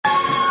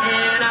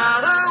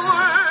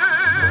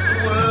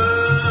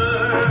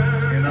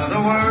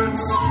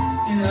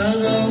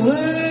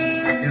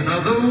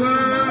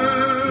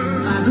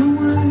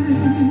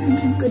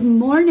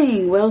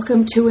morning.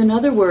 Welcome to In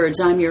Other Words.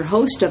 I'm your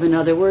host of In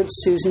Other Words,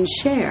 Susan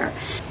Scher.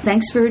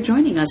 Thanks for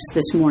joining us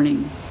this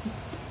morning.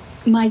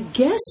 My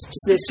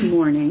guests this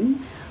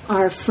morning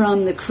are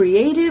from the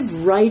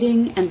Creative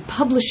Writing and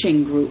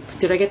Publishing Group.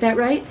 Did I get that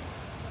right?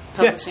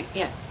 Publishing,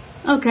 yeah.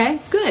 Okay,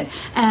 good.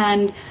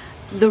 And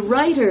the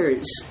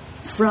writers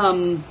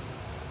from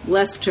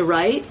left to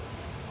right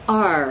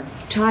are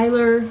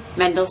Tyler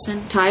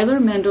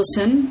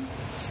Mendelsohn,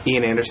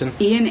 Ian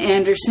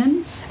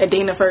Anderson,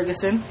 Adina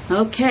Ferguson.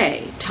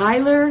 Okay,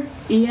 Tyler,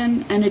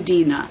 Ian, and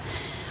Adina.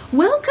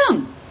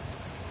 Welcome.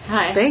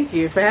 Hi. Thank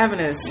you for having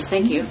us.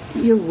 Thank you.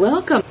 You're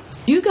welcome.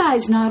 You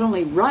guys not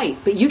only write,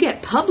 but you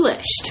get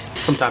published.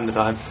 From time to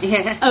time.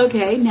 Yeah.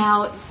 Okay,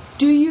 now,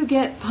 do you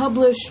get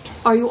published?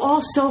 Are you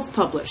all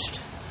self-published?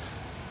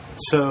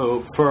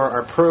 So for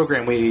our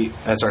program,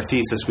 as our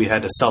thesis, we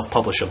had to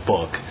self-publish a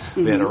book.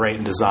 Mm-hmm. We had to write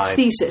and design.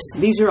 Thesis.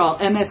 These are all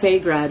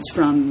MFA grads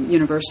from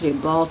University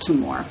of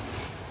Baltimore.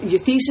 Your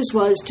thesis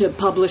was to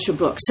publish a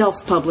book,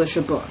 self-publish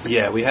a book.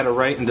 Yeah, we had to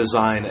write and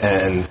design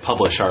and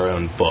publish our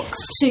own books.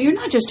 So you're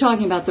not just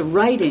talking about the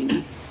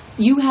writing.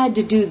 You had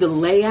to do the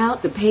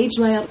layout, the page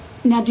layout.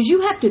 Now, did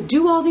you have to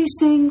do all these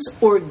things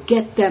or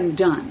get them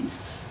done?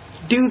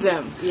 Do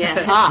them.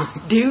 Yeah.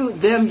 Do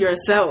them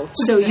yourself.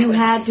 So you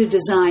had to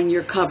design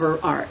your cover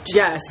art.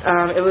 Yes.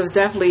 It was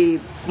definitely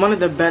one of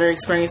the better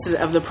experiences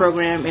of the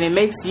program, and it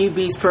makes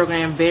UB's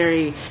program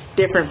very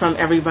different from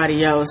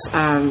everybody else.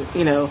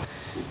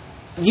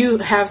 You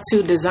have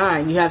to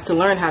design. You have to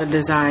learn how to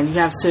design. You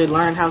have to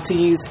learn how to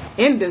use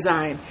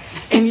InDesign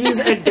and use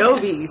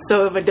Adobe.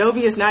 So if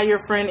Adobe is not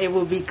your friend, it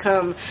will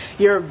become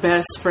your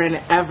best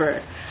friend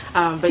ever.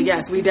 But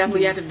yes, we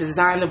definitely had to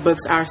design the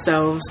books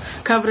ourselves,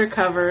 cover to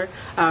cover,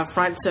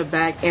 front to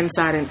back,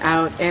 inside and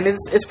out. And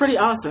it's pretty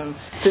awesome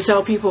to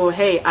tell people,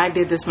 hey, I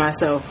did this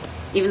myself.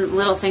 Even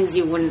little things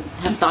you wouldn't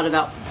have thought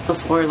about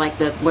before, like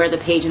where the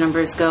page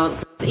numbers go,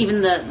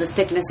 even the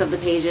thickness of the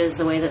pages,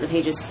 the way that the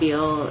pages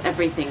feel,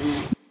 everything.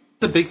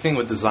 The big thing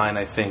with design,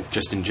 I think,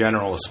 just in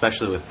general,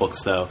 especially with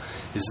books, though,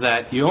 is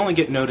that you only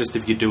get noticed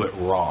if you do it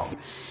wrong.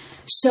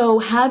 So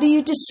how do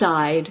you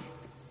decide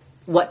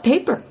what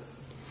paper?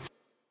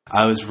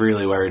 I was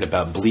really worried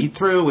about bleed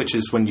through, which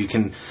is when you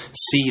can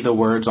see the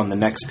words on the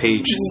next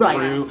page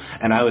through.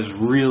 And I was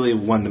really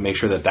wanting to make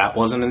sure that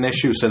wasn't an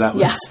issue. So that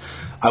was,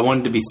 I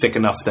wanted to be thick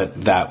enough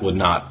that would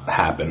not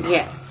happen.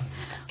 Yeah.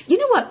 You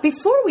know what?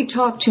 Before we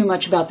talk too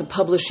much about the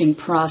publishing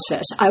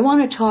process, I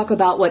want to talk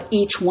about what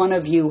each one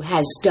of you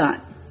has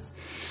done.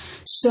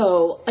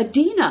 So,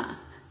 Adina,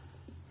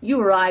 you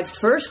arrived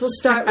first. We'll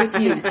start with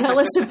you. Tell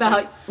us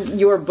about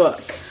your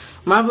book.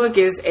 My book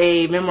is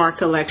a memoir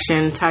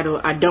collection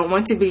titled I Don't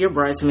Want to Be Your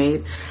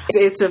Bridesmaid.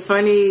 It's a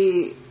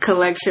funny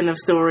collection of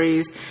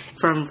stories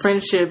from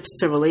friendships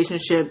to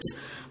relationships,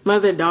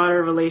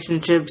 mother-daughter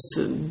relationships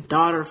to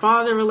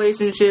daughter-father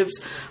relationships,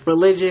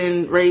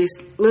 religion, race.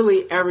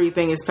 Literally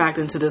everything is packed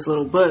into this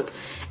little book.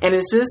 And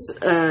it's just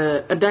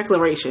a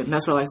declaration.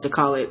 That's what I like to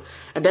call it.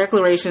 A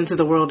declaration to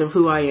the world of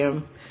who I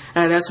am.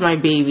 That's my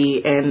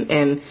baby,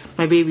 and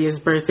my baby is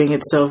birthing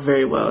itself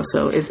very well,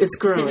 so it's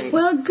growing.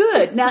 Well,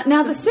 good.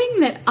 Now the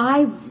thing that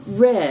I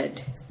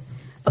read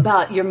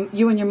about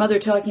you and your mother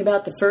talking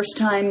about the first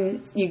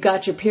time you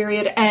got your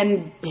period,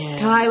 and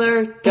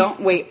Tyler,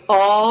 don't we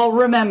all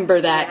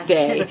remember that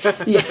day?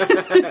 Yeah.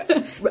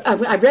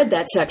 I read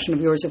that section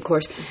of yours, of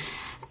course,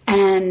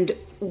 and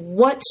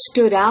what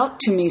stood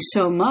out to me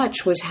so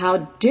much was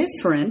how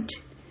different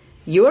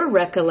your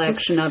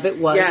recollection of it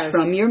was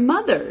from your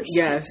mother's.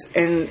 Yes,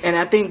 and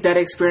I think that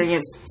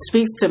experience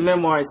speaks to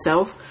memoir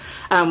itself.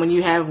 When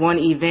you have one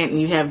event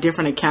and you have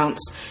different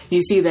accounts,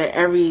 you see that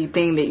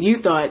everything that you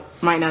thought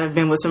might not have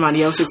been what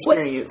somebody else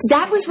experienced.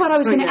 That was what I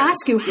was going to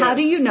ask you. How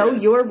do you know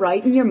you're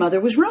right and your mother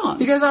was wrong?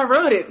 Because I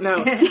wrote it.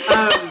 No.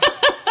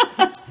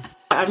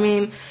 I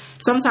mean,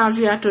 sometimes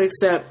you have to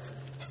accept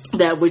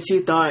that what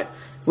you thought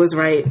was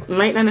right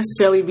might not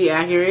necessarily be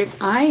accurate.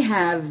 I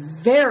have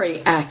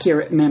very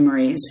accurate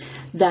memories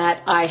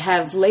that I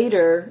have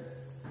later,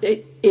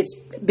 it's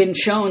been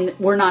shown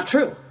were not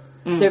true.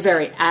 Mm. They're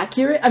very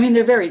accurate. I mean,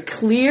 they're very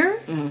clear.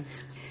 Mm.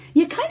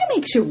 It kind of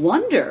makes you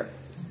wonder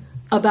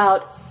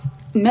about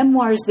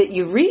memoirs that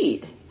you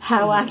read,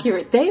 how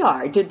accurate they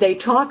are. Did they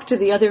talk to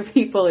the other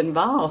people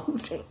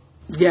involved?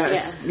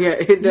 Yes. Yeah,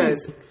 it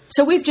does.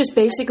 So we've just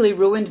basically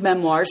ruined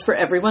memoirs for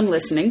everyone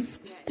listening.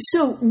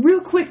 So,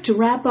 real quick to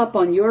wrap up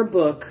on your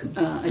book,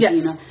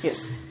 Adina.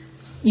 Yes.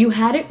 You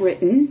had it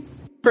written.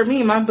 For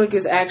me, my book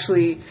is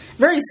actually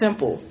very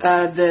simple.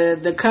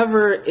 The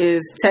cover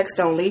is text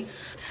only.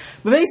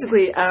 But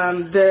basically,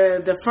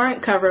 the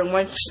front cover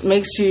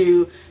makes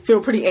you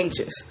feel pretty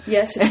anxious.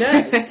 Yes, it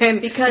does.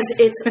 Because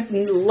it's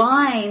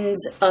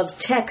lines of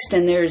text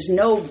and there's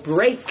no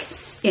break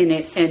in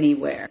it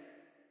anywhere.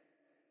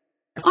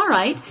 All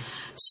right.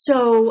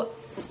 So,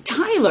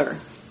 Tyler,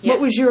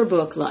 what was your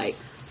book like?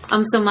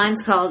 So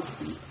mine's called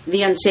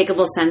The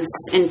Unshakable Sense,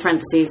 in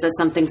parentheses, that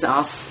something's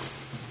off.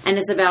 And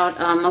it's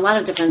about a lot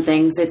of different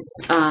things.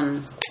 It's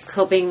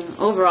coping,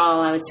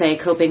 overall, I would say,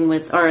 coping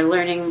with or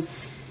learning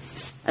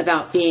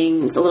about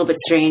being a little bit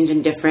strange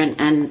and different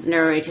and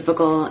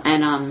neuroatypical,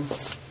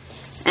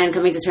 and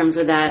coming to terms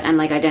with that, and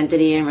like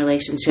identity and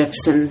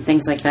relationships and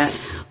things like that.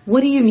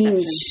 What do you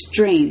mean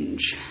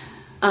strange?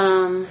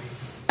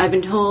 I've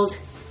been told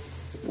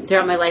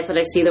throughout my life that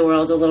I see the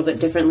world a little bit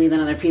differently than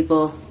other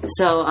people.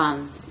 So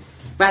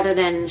rather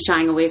than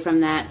shying away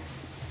from that,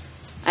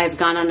 I've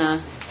gone on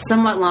a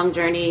somewhat long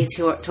journey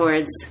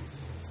towards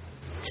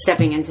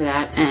stepping into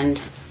that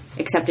and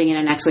accepting it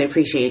and actually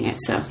appreciating it.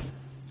 So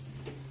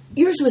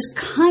yours was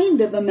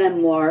kind of a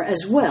memoir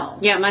as well.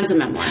 Yeah, mine's a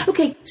memoir.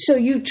 Okay, so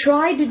you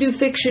tried to do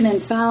fiction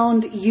and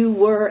found you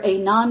were a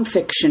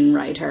nonfiction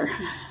writer.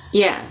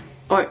 Yeah,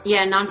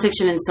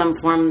 nonfiction in some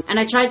form. And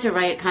I tried to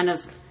write kind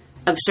of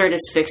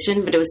absurdist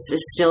fiction, but it was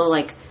just still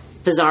like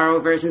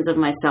bizarro versions of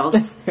myself.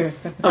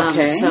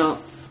 Okay. So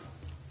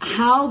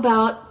how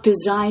about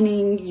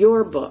designing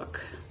your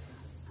book?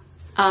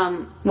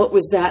 What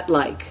was that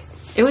like?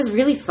 It was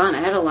really fun. I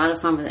had a lot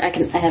of fun with it.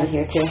 I have it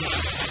here too.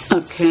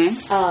 Okay.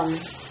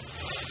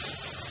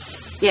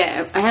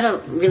 Yeah, I had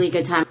a really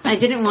good time. I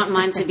didn't want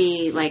mine to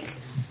be like,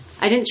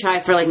 I didn't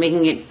try for like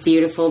making it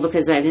beautiful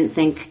because I didn't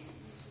think,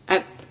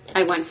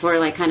 I went for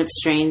like kind of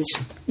strange.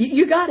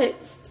 You got it.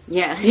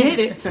 Yeah. You hit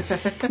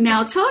it.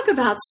 Now talk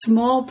about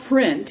small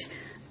print.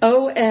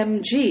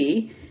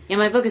 OMG. Yeah,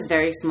 my book is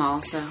very small,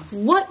 so.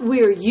 What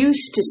we're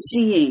used to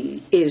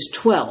seeing is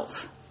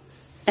 12.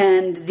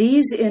 And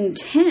these in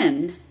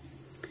 10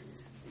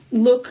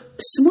 look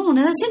small.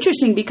 Now that's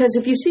interesting because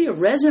if you see a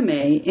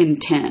resume in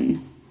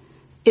 10,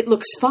 it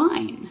looks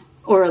fine.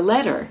 Or a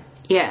letter.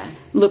 Yeah.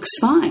 Looks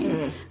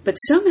fine. But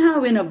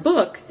somehow in a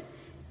book,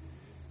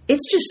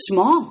 it's just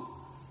small.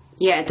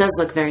 Yeah, it does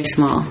look very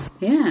small.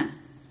 Yeah.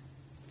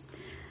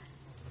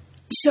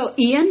 So,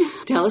 Ian,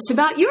 tell us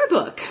about your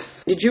book.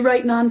 Did you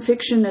write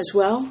nonfiction as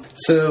well?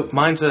 So,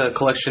 mine's a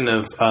collection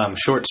of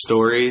short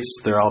stories.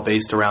 They're all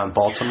based around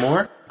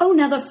Baltimore. Oh,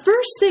 now the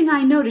first thing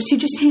I noticed, he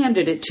just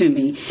handed it to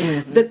me.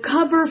 Mm-hmm. The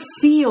cover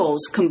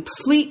feels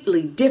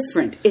completely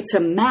different. It's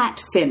a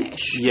matte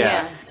finish.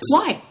 Yeah.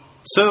 Why?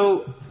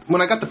 So,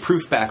 when I got the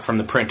proof back from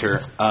the printer,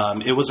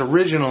 it was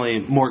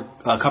originally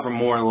cover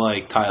more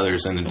like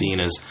Tyler's and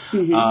Adina's.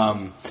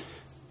 Mm-hmm.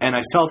 And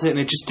I felt it, and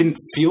it just didn't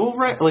feel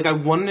right. Like, I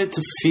wanted it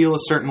to feel a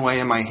certain way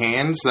in my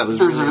hands. That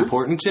was really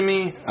important to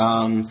me.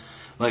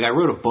 Like, I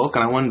wrote a book,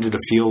 and I wanted it to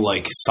feel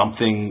like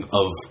something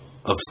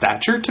of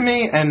stature to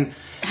me, and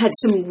had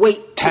some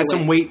weight to it.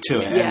 Some weight to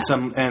it, yeah. and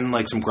some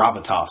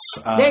gravitas.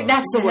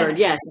 That's the word.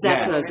 Yes,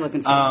 that's what I was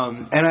looking for.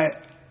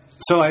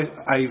 So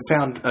I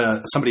found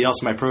somebody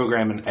else in my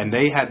program, and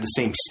they had the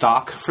same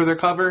stock for their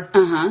cover,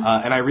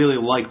 and I really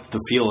liked the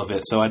feel of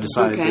it, so I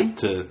decided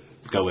to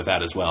go with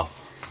that as well.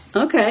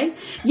 Okay.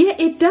 Yeah,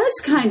 it does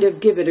kind of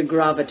give it a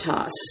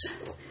gravitas.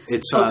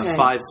 It's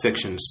 5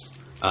 fictions,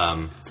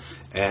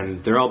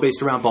 and they're all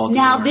based around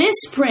Baltimore. Now, this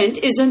print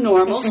is a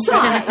normal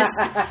size.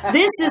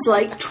 This is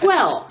like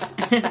 12.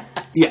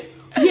 Yeah.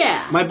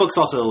 Yeah. My book's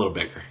also a little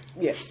bigger.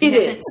 Yeah. It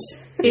is.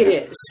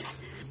 It is.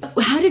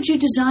 How did you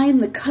design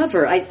the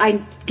cover?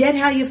 I get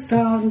how you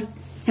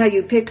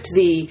picked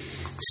the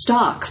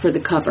stock for the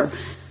cover,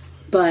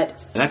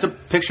 but that's a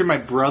picture my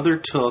brother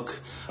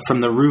took from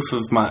the roof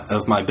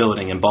of my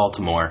building in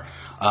Baltimore.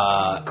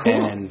 Cool.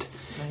 And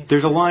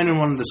there's a line in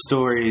one of the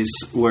stories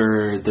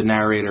where the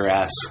narrator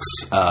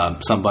asks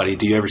somebody,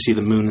 "Do you ever see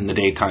the moon in the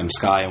daytime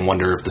sky and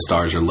wonder if the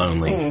stars are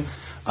lonely?"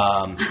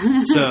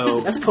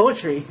 So that's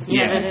poetry.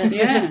 Yeah.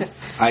 Yeah.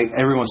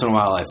 Every once in a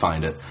while I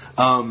find it.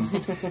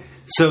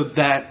 So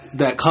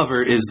that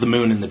cover is the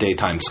moon in the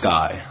daytime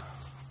sky.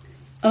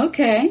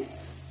 Okay.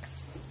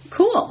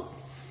 Cool.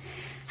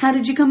 How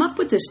did you come up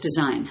with this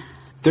design?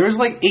 There's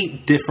like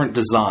 8 different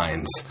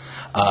designs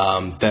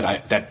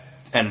that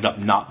ended up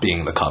not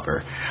being the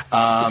cover.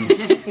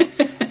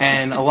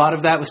 And a lot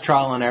of that was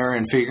trial and error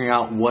and figuring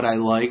out what I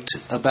liked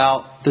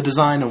about the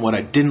design and what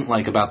I didn't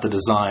like about the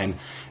design.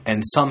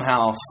 And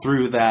somehow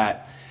through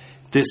that,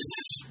 this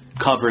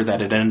cover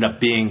that it ended up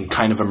being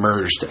kind of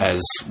emerged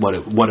as what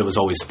it was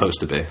always supposed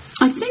to be.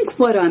 I think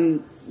what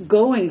I'm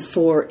going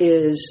for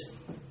is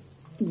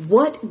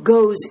what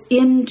goes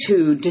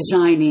into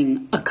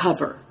designing a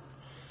cover.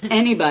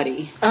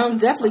 Anybody?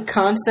 Definitely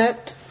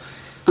concept.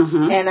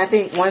 And I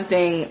think one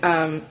thing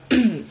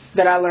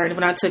that I learned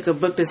when I took a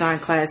book design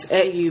class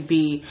at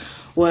UB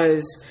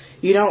was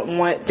you don't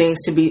want things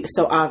to be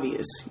so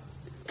obvious.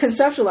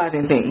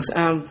 Conceptualizing things,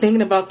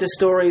 thinking about the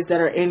stories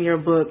that are in your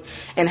book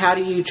and how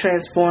do you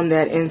transform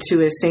that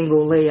into a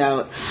single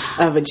layout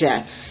of a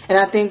jack. And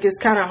I think it's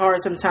kind of hard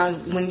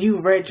sometimes when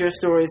you've read your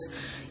stories,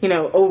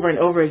 over and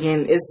over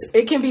again.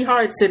 It can be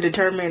hard to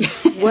determine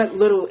what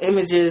little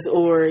images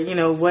or,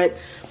 what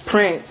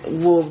print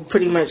will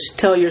pretty much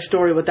tell your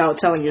story without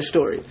telling your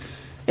story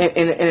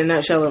in a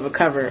nutshell of a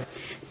cover.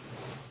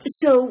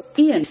 So,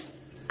 Ian,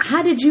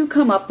 how did you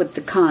come up with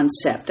the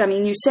concept? I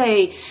mean, you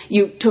say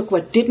you took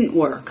what didn't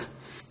work.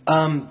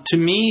 To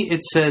me,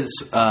 it says,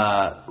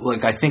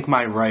 I think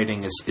my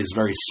writing is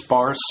very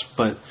sparse,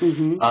 but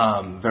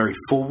very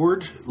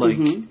forward.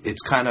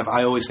 It's kind of,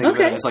 I always think of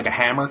it as like a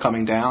hammer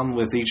coming down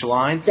with each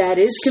line. That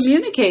is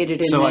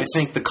communicated in So this. I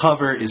think the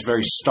cover is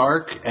very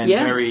stark and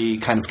very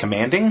kind of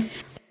commanding.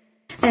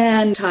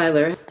 And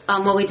Tyler?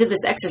 When we did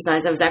this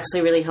exercise, that was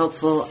actually really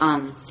helpful,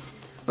 where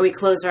we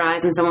closed our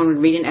eyes and someone would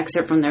read an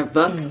excerpt from their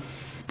book.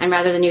 And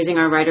rather than using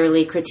our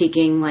writerly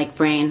critiquing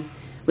brain,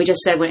 we just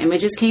said what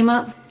images came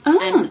up.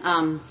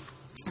 And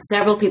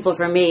several people,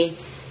 for me,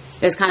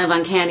 it was kind of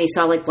uncanny,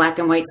 saw black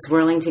and white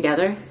swirling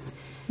together.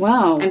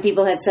 Wow. And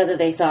people had said that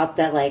they thought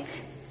that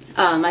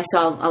I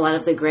saw a lot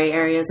of the gray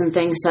areas and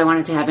things, so I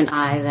wanted to have an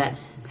eye that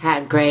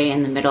had gray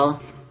in the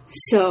middle.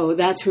 So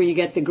that's where you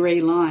get the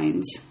gray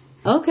lines.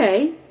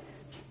 Okay.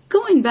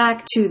 Going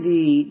back to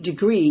the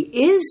degree,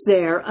 is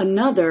there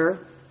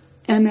another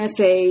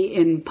MFA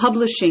in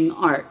publishing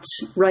arts,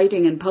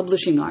 writing and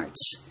publishing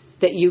arts,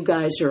 that you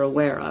guys are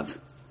aware of?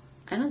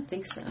 I don't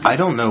think so. I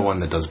don't know one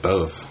that does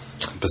both,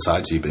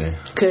 besides UB.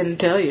 Couldn't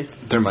tell you.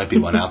 There might be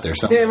one out there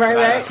somewhere.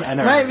 right.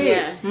 Might be.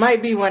 Yeah.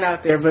 Might be one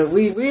out there, but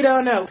we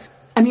don't know.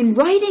 I mean,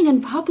 writing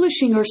and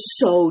publishing are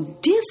so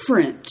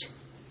different.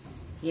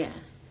 Yeah.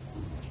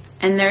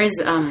 And there is,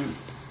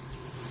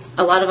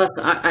 a lot of us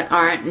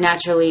aren't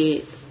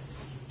naturally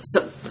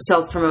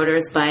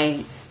self-promoters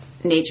by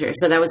nature.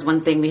 So that was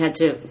one thing we had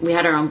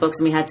our own books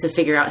and we had to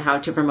figure out how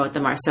to promote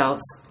them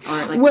ourselves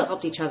or we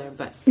helped each other.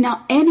 But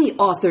now any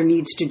author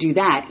needs to do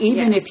that.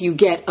 Even if you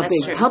get a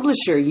big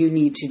publisher, you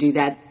need to do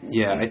that.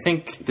 Yeah, I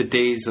think the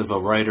days of a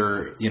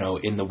writer,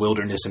 in the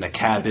wilderness in a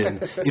cabin,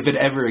 if it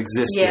ever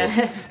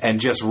existed,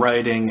 and just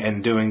writing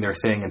and doing their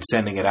thing and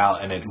sending it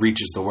out and it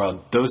reaches the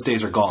world, those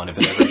days are gone if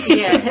it ever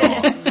existed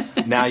at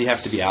all. Now you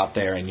have to be out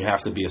there and you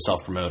have to be a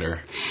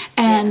self-promoter.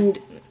 And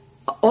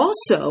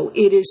also,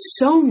 it is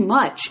so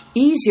much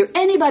easier.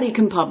 Anybody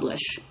can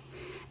publish.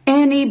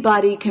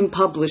 Anybody can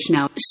publish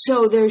now.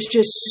 So there's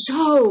just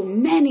so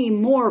many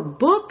more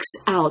books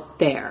out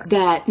there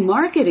that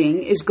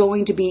marketing is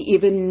going to be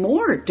even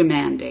more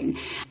demanding.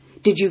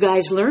 Did you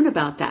guys learn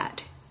about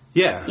that?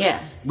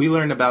 Yeah. We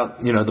learned about,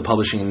 the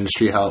publishing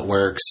industry, how it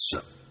works.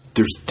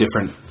 There's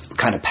different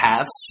kind of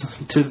paths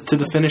to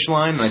the finish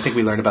line, and I think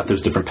we learned about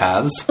those different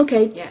paths.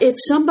 Okay. Yeah. If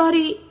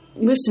somebody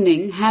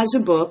listening has a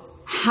book,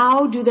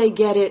 how do they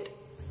get it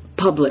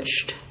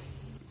published?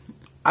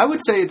 I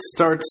would say it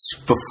starts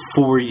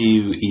before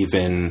you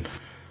even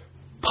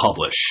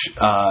publish.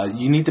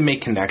 You need to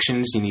make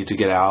connections. You need to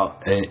get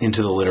out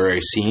into the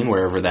literary scene,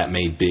 wherever that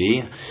may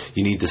be.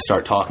 You need to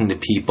start talking to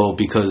people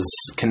because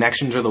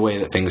connections are the way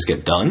that things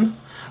get done.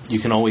 You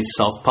can always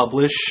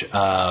self-publish.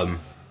 And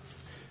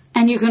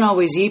you can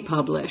always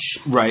e-publish.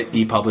 Right.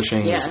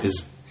 E-publishing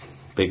is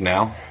big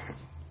now.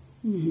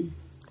 Mm-hmm.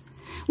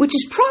 Which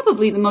is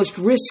probably the most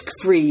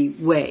risk-free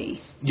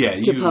way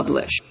to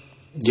publish.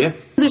 Yeah.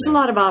 There's a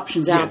lot of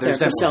options out there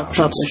for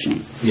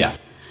self-publishing. Yeah.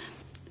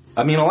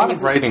 I mean, a lot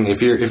of writing,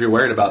 if you're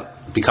worried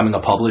about becoming a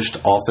published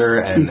author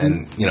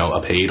and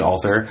a paid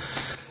author,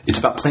 it's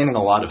about planting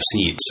a lot of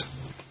seeds.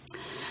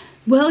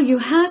 Well, you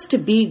have to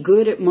be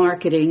good at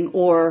marketing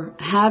or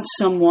have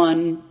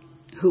someone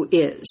who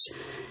is.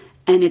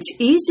 And it's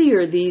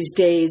easier these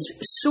days,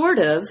 sort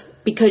of,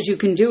 because you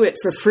can do it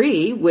for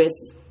free with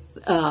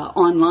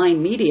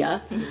online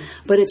media,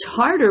 but it's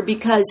harder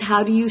because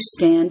how do you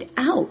stand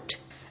out?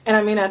 And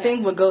I mean, I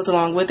think what goes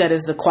along with that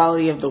is the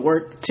quality of the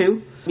work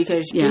too,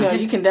 because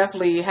you can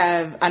definitely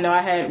have. I know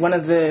I had one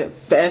of the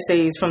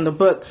essays from the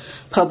book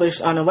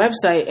published on a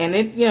website, and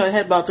it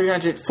had about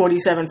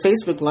 347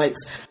 Facebook likes.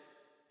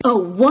 Oh,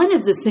 one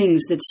of the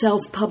things that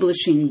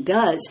self-publishing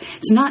does,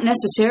 it's not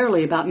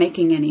necessarily about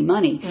making any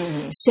money.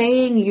 Mm-hmm.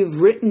 Saying you've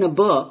written a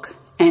book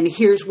and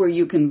here's where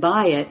you can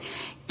buy it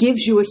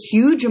gives you a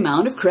huge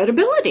amount of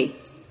credibility.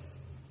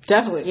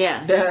 Definitely.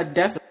 Yeah.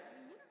 Definitely.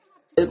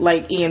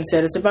 Like Ian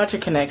said, it's about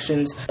your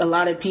connections. A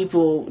lot of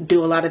people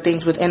do a lot of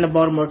things within the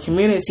Baltimore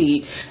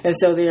community, and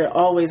so they're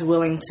always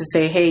willing to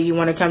say, hey, you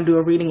want to come do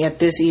a reading at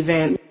this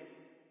event?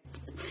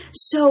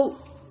 So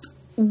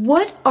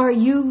what are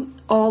you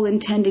all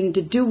intending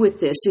to do with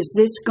this? Is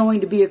this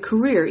going to be a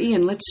career?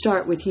 Ian, let's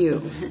start with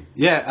you.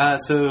 Yeah,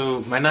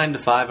 so my 9 to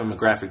 5, I'm a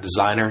graphic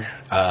designer.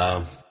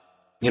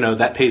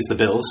 That pays the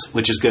bills,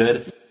 which is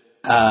good.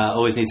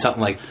 Always need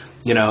something like,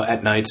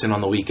 at nights and on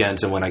the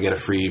weekends and when I get a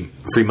free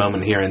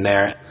moment here and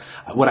there.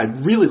 What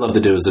I'd really love to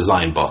do is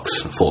design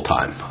books full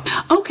time.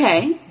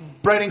 Okay.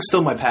 Writing's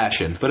still my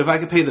passion, but if I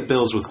could pay the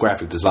bills with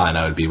graphic design,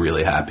 I would be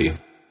really happy.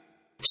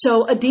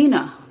 So,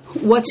 Adina,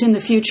 what's in the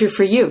future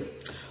for you?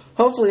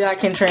 Hopefully I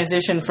can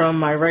transition from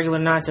my regular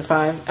 9 to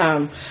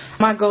 5.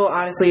 My goal,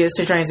 honestly, is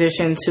to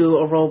transition to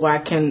a role where I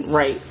can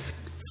write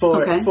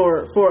for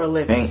a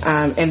living,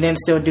 and then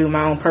still do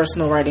my own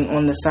personal writing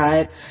on the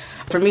side.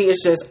 For me,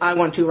 it's just I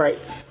want to write,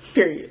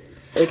 period.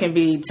 It can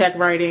be tech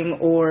writing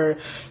or,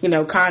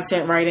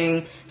 content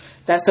writing.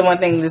 that's the one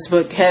thing this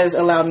book has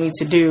allowed me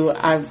to do.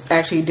 I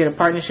actually did a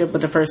partnership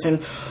with a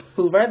person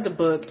who read the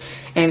book,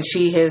 and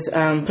she has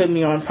put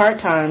me on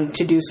part-time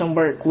to do some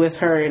work with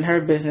her in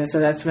her business. So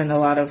that's been a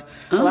lot of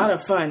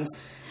fun.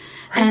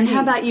 And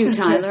how about you,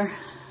 Tyler?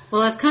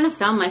 Well, I've kind of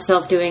found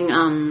myself doing,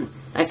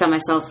 I found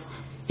myself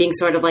being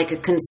sort of like a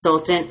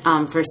consultant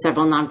for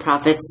several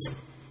nonprofits,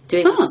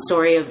 doing the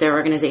story of their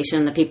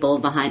organization, the people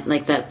behind,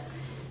 like that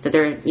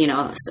they're,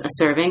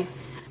 serving.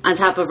 On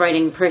top of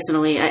writing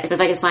personally, if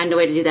I could find a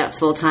way to do that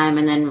full time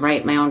and then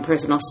write my own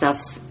personal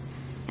stuff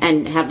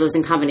and have those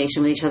in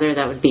combination with each other,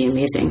 that would be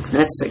amazing.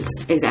 That's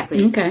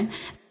exactly. Okay.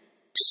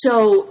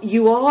 So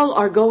you all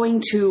are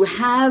going to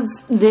have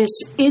this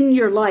in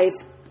your life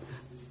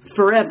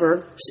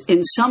forever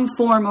in some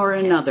form or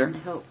another. I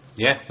hope.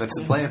 Yeah, that's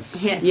the plan.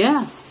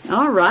 Yeah.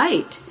 All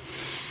right.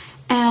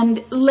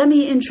 And let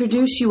me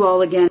introduce you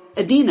all again.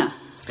 Adina.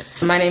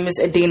 My name is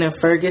Adina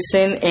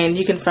Ferguson, and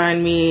you can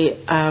find me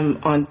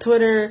on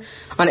Twitter,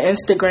 on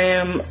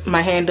Instagram.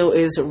 My handle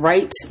is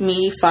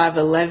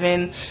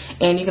WriteMe511,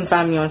 and you can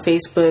find me on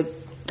Facebook,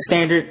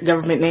 standard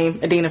government name,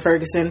 Adina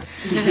Ferguson.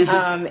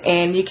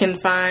 And you can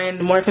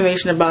find more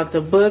information about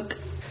the book.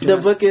 The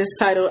book is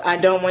titled I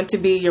Don't Want to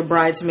Be Your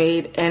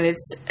Bridesmaid, and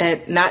it's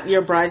at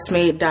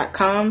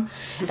notYourBridesmaid.com,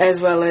 as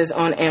well as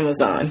on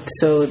Amazon.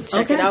 So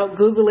check it out,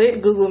 Google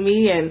it, Google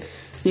me, and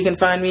you can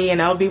find me,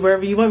 and I'll be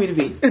wherever you want me to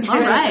be.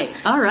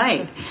 All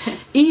right.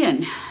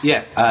 Ian.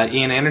 Yeah,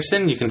 Ian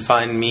Anderson. You can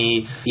find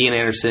me,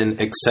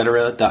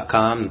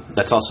 iananderson.etc.com.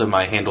 That's also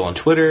my handle on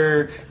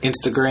Twitter,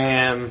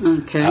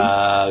 Instagram. Okay.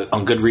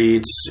 On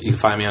Goodreads, you can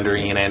find me under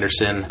Ian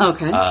Anderson.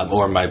 Okay.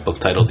 Or my book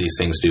title, These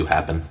Things Do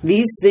Happen.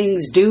 These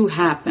Things Do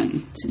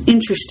Happen. It's an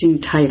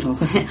interesting title.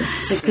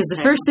 Because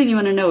the first thing you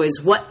want to know is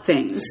what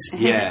things.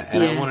 Yeah,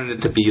 and I wanted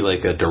it to be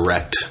like a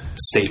direct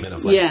statement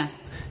of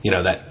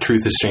that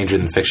truth is stranger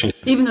than fiction.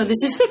 Even though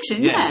this is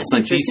fiction, it's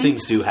like these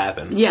things do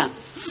happen. Yeah.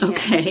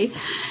 Okay.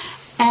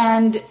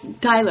 And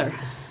Tyler.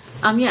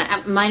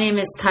 My name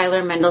is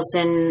Tyler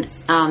Mendelsohn,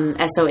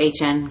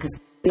 SOHN, because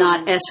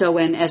not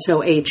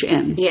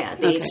SONSOHN. Yeah,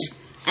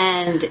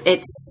 and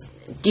it's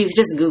you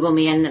just Google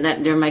me, and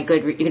they're my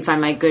you can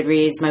find my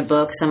Goodreads, my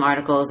book, some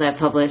articles I've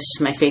published,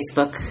 my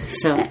Facebook.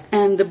 So,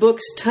 and the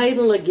book's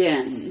title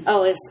again?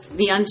 Oh, it's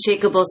The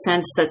Unshakable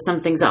Sense That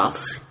Something's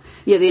Off.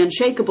 Yeah, the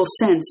unshakable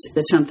sense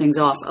that something's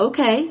off.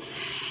 Okay.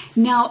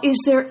 Now, is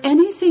there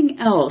anything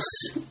else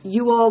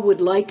you all would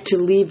like to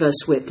leave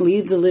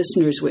the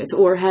listeners with?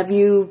 Or have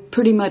you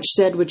pretty much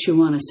said what you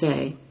want to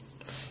say?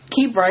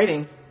 Keep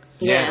writing.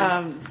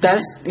 Yeah.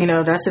 That's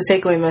the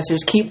takeaway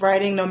message. Keep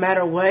writing no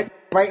matter what.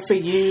 Write for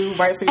you,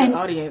 write for your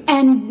audience.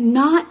 And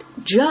not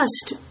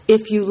just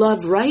if you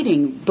love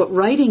writing, but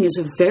writing is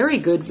a very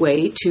good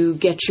way to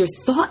get your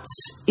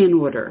thoughts in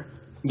order.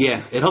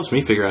 Yeah, it helps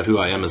me figure out who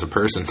I am as a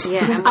person.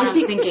 Yeah, and what I'm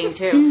thinking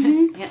too.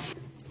 Mm-hmm. Yeah.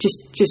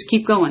 Just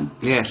keep going.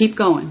 Yeah. Keep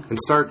going. And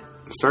start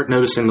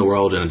noticing the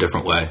world in a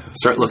different way.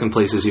 Start looking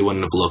places you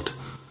wouldn't have looked.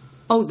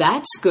 Oh,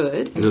 that's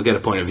good. And you'll get a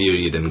point of view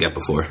you didn't get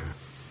before.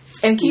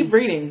 And keep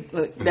reading.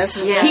 Look,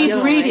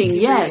 keep reading,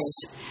 yes.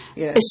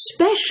 Yeah.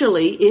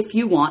 Especially if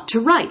you want to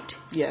write.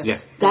 Yes. Yeah.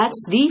 That's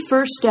the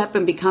first step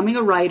in becoming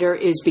a writer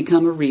is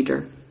become a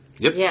reader.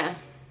 Yep. Yeah.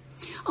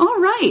 All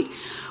right.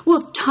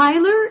 Well,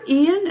 Tyler,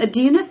 Ian,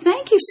 Adina,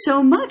 thank you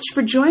so much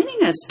for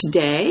joining us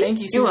today. Thank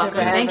you, Susan. You're welcome.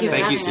 Thank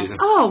you, Susan.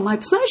 Oh, my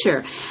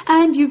pleasure.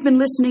 And you've been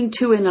listening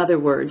to In Other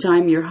Words.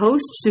 I'm your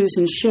host,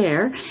 Susan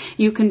Scher.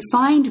 You can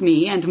find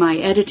me and my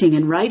editing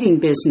and writing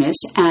business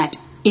at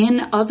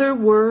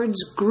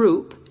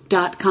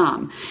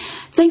inotherwordsgroup.com.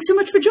 Thanks so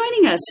much for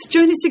joining us.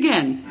 Join us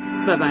again.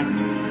 Bye-bye.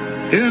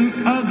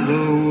 In other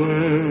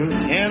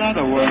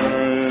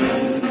words.